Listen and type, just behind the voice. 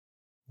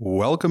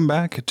Welcome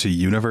back to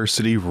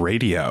University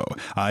Radio.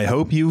 I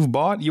hope you've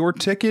bought your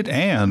ticket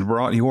and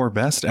brought your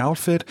best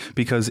outfit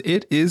because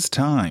it is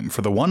time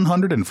for the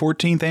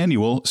 114th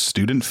Annual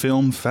Student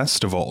Film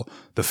Festival.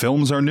 The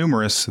films are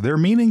numerous, their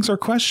meanings are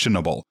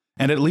questionable,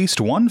 and at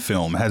least one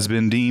film has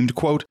been deemed,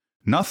 quote,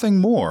 nothing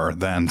more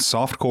than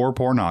softcore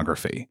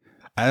pornography.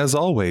 As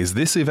always,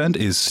 this event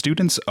is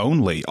students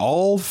only.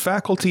 All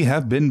faculty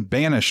have been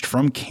banished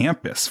from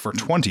campus for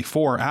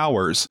 24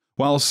 hours.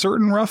 While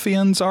certain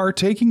ruffians are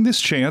taking this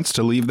chance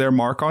to leave their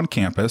mark on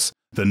campus,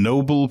 the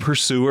noble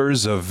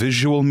pursuers of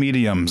visual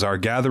mediums are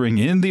gathering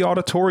in the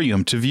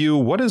auditorium to view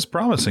what is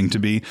promising to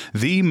be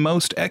the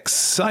most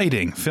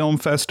exciting film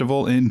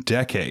festival in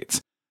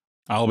decades.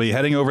 I'll be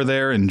heading over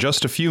there in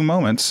just a few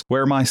moments,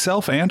 where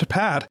myself and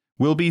Pat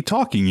will be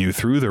talking you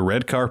through the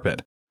red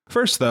carpet.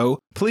 First, though,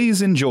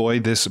 please enjoy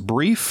this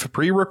brief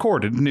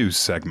pre-recorded news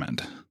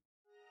segment.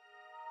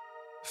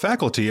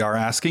 Faculty are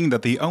asking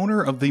that the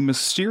owner of the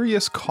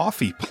mysterious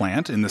coffee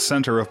plant in the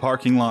center of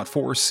parking lot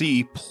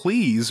 4C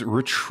please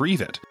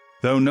retrieve it.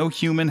 Though no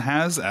human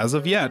has, as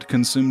of yet,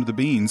 consumed the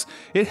beans,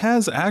 it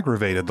has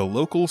aggravated the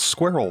local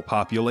squirrel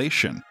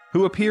population,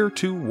 who appear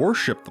to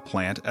worship the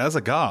plant as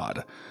a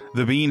god.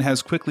 The bean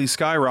has quickly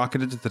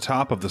skyrocketed to the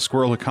top of the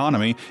squirrel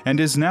economy and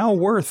is now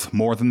worth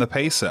more than the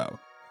peso.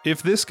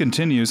 If this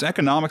continues,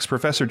 economics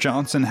professor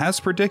Johnson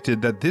has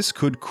predicted that this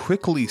could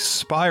quickly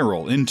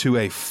spiral into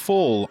a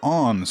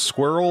full-on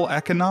squirrel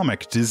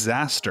economic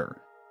disaster.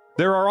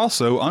 There are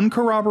also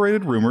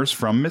uncorroborated rumors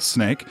from Miss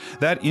Snake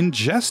that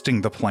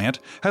ingesting the plant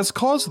has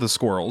caused the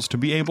squirrels to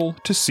be able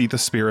to see the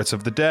spirits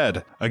of the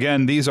dead.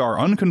 Again, these are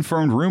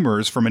unconfirmed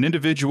rumors from an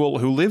individual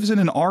who lives in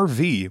an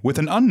RV with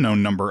an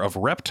unknown number of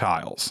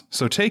reptiles,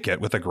 so take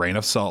it with a grain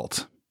of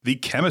salt. The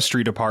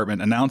chemistry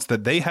department announced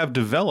that they have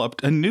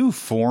developed a new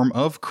form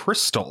of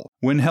crystal.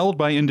 When held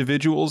by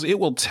individuals, it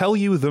will tell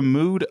you the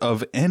mood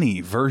of any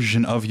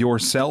version of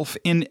yourself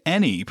in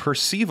any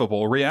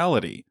perceivable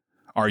reality.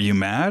 Are you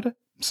mad?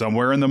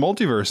 Somewhere in the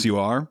multiverse you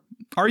are.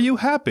 Are you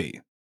happy?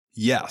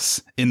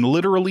 Yes, in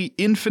literally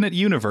infinite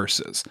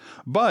universes.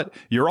 But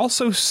you're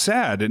also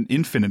sad an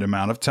infinite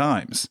amount of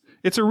times.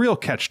 It's a real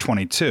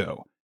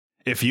catch-22.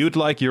 If you'd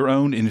like your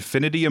own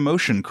infinity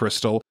emotion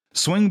crystal,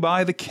 swing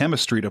by the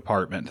chemistry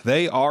department.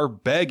 They are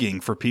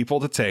begging for people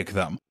to take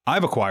them.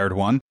 I've acquired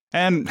one,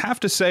 and have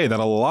to say that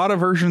a lot of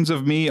versions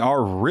of me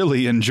are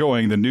really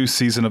enjoying the new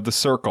season of The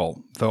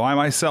Circle, though I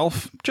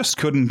myself just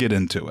couldn't get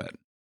into it.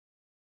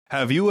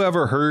 Have you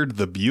ever heard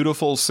the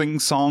beautiful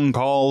sing-song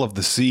call of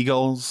the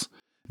seagulls?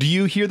 Do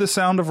you hear the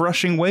sound of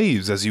rushing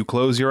waves as you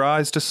close your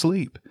eyes to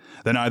sleep?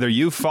 Then either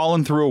you've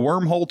fallen through a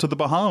wormhole to the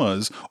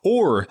Bahamas,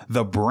 or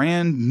the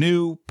brand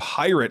new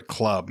Pirate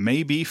Club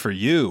may be for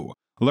you.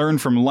 Learn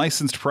from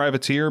licensed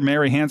privateer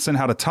Mary Hansen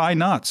how to tie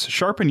knots,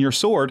 sharpen your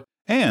sword,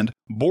 and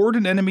board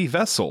an enemy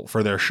vessel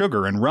for their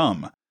sugar and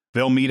rum.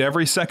 They'll meet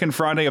every second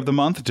Friday of the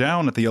month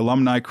down at the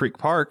Alumni Creek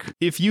Park.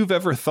 If you've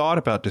ever thought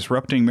about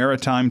disrupting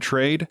maritime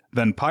trade,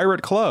 then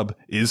Pirate Club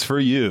is for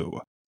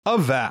you.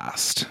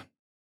 Avast!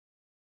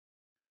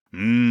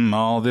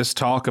 All this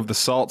talk of the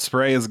salt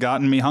spray has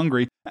gotten me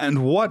hungry,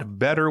 and what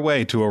better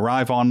way to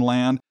arrive on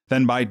land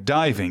than by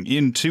diving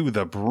into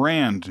the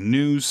brand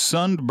new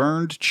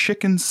sunburned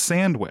chicken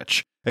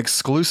sandwich,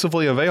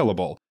 exclusively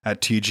available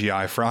at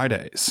TGI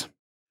Fridays.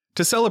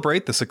 To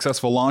celebrate the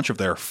successful launch of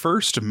their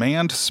first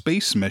manned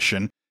space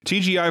mission,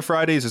 TGI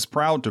Fridays is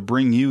proud to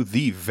bring you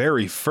the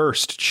very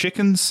first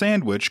chicken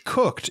sandwich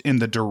cooked in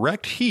the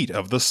direct heat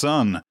of the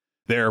sun.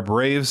 Their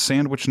brave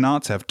sandwich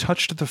knots have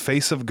touched the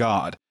face of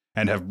God,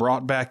 and have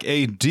brought back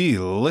a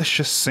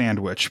delicious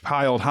sandwich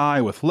piled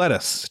high with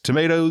lettuce,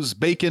 tomatoes,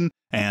 bacon,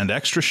 and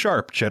extra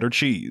sharp cheddar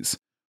cheese.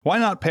 Why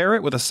not pair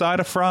it with a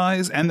side of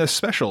fries and the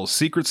special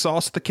secret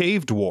sauce of the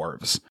Cave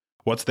Dwarves?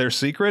 What's their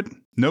secret?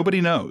 Nobody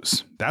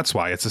knows. That's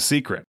why it's a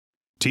secret.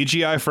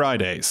 TGI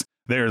Fridays.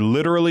 They're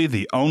literally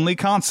the only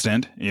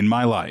constant in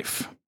my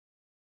life.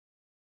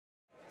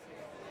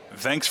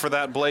 Thanks for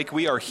that, Blake.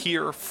 We are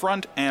here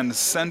front and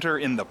center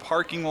in the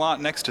parking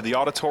lot next to the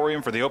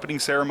auditorium for the opening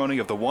ceremony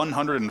of the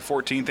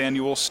 114th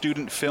Annual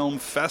Student Film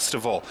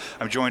Festival.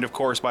 I'm joined, of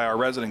course, by our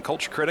resident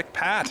culture critic,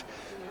 Pat.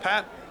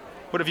 Pat,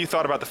 what have you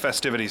thought about the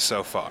festivities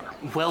so far?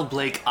 Well,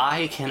 Blake,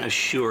 I can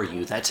assure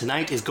you that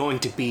tonight is going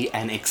to be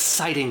an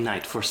exciting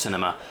night for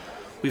cinema.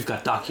 We've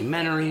got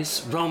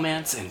documentaries,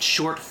 romance, and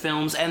short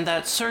films, and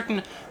that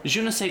certain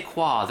je ne sais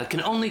quoi that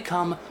can only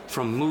come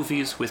from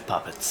movies with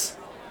puppets.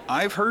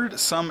 I've heard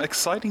some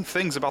exciting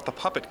things about the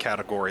puppet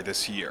category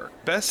this year.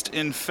 Best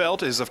in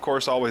Felt is of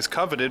course always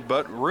coveted,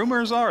 but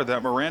rumors are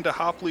that Miranda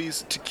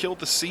Hopley's To Kill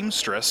the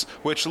Seamstress,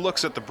 which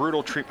looks at the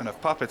brutal treatment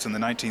of puppets in the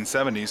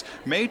 1970s,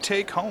 may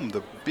take home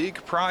the big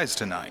prize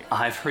tonight.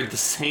 I've heard the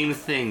same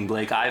thing,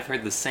 Blake. I've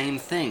heard the same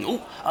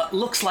thing.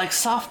 Looks like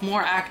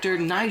sophomore actor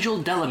Nigel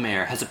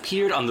Delamere has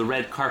appeared on the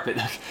red carpet.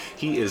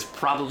 He is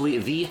probably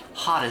the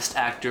hottest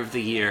actor of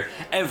the year.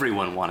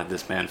 Everyone wanted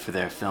this man for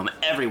their film.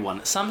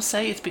 Everyone. Some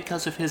say it's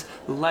because of his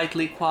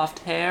lightly coiffed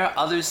hair.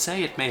 Others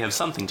say it may have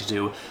something to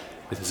do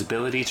with his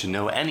ability to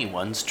know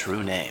anyone's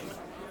true name.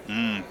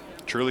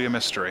 Truly a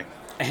mystery.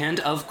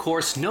 And of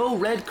course, no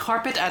red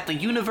carpet at the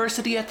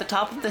university at the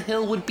top of the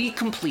hill would be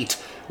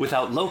complete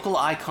without local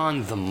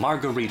icon the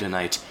Margarita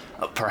Night.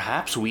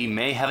 Perhaps we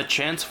may have a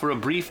chance for a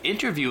brief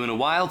interview in a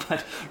while,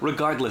 but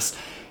regardless,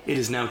 it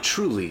is now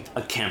truly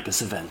a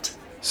campus event.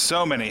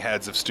 So many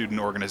heads of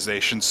student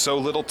organizations, so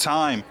little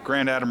time.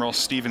 Grand Admiral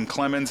Stephen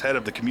Clemens, head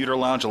of the Commuter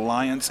Lounge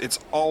Alliance, it's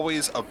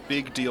always a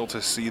big deal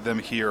to see them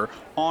here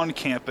on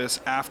campus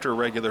after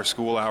regular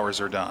school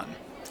hours are done.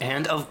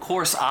 And of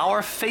course,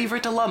 our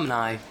favorite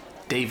alumni,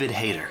 David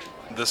Hayter.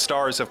 The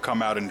stars have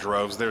come out in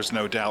droves, there's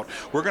no doubt.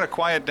 We're going to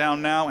quiet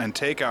down now and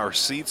take our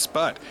seats,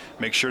 but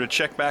make sure to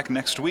check back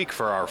next week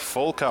for our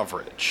full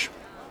coverage.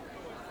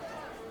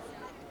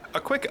 A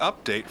quick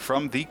update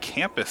from the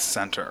Campus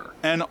Center.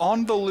 An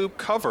on-the-loop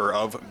cover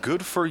of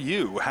Good For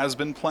You has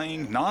been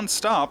playing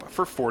non-stop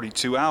for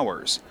 42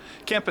 hours.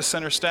 Campus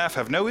Center staff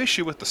have no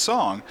issue with the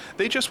song,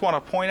 they just want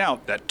to point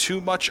out that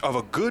too much of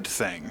a good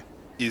thing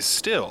is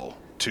still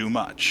too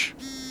much.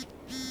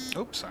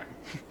 Oops, sorry.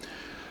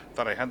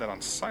 Thought I had that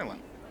on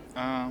silent.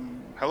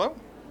 Hello?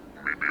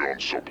 Meet me on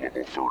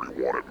sublevel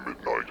 31 at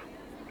midnight.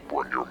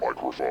 Bring your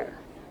microphone.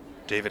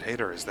 David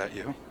Hayter, is that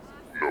you?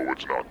 No,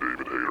 it's not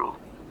David Hayter. It'll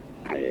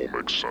all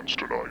make sense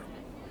tonight.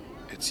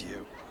 It's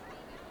you,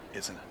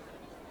 isn't it?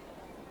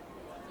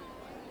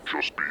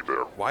 Just be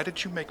there. Why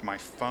did you make my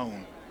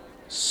phone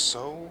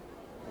so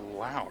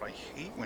loud? I hate when